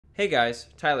Hey guys,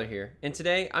 Tyler here, and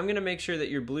today I'm going to make sure that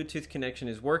your Bluetooth connection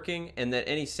is working and that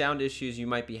any sound issues you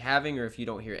might be having, or if you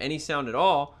don't hear any sound at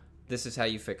all, this is how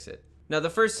you fix it. Now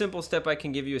the first simple step I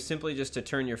can give you is simply just to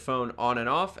turn your phone on and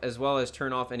off, as well as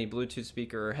turn off any Bluetooth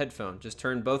speaker or headphone. Just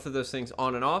turn both of those things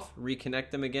on and off,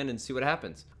 reconnect them again, and see what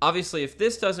happens. Obviously, if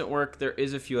this doesn't work, there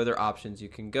is a few other options you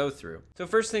can go through. So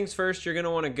first things first, you're going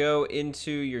to want to go into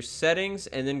your settings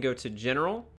and then go to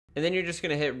General, and then you're just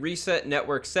going to hit Reset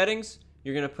Network Settings.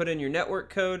 You're going to put in your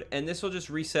network code, and this will just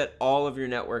reset all of your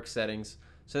network settings.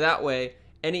 So that way,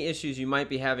 any issues you might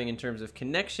be having in terms of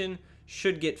connection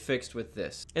should get fixed with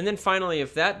this. And then finally,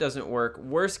 if that doesn't work,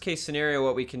 worst case scenario,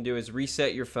 what we can do is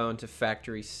reset your phone to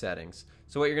factory settings.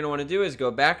 So what you're going to want to do is go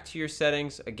back to your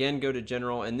settings, again go to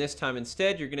General, and this time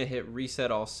instead you're going to hit Reset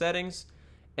All Settings.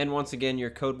 And once again, your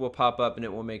code will pop up and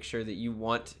it will make sure that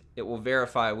it will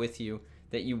verify with you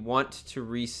that you want to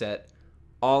reset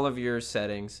all of your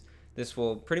settings. This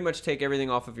will pretty much take everything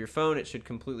off of your phone. It should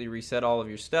completely reset all of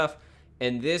your stuff,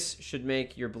 and this should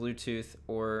make your Bluetooth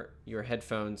or your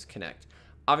headphones connect.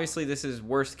 Obviously, this is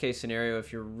worst case scenario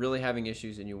if you're really having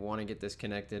issues and you want to get this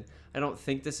connected. I don't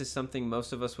think this is something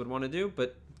most of us would want to do,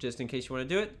 but just in case you want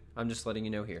to do it, I'm just letting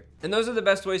you know here. And those are the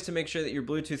best ways to make sure that your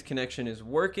Bluetooth connection is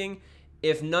working.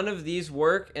 If none of these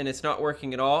work and it's not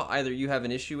working at all, either you have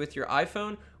an issue with your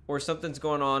iPhone or something's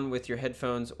going on with your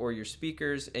headphones or your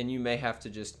speakers, and you may have to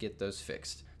just get those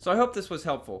fixed. So I hope this was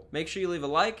helpful. Make sure you leave a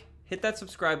like, hit that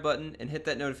subscribe button, and hit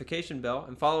that notification bell,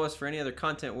 and follow us for any other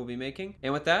content we'll be making.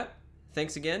 And with that,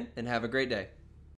 thanks again, and have a great day.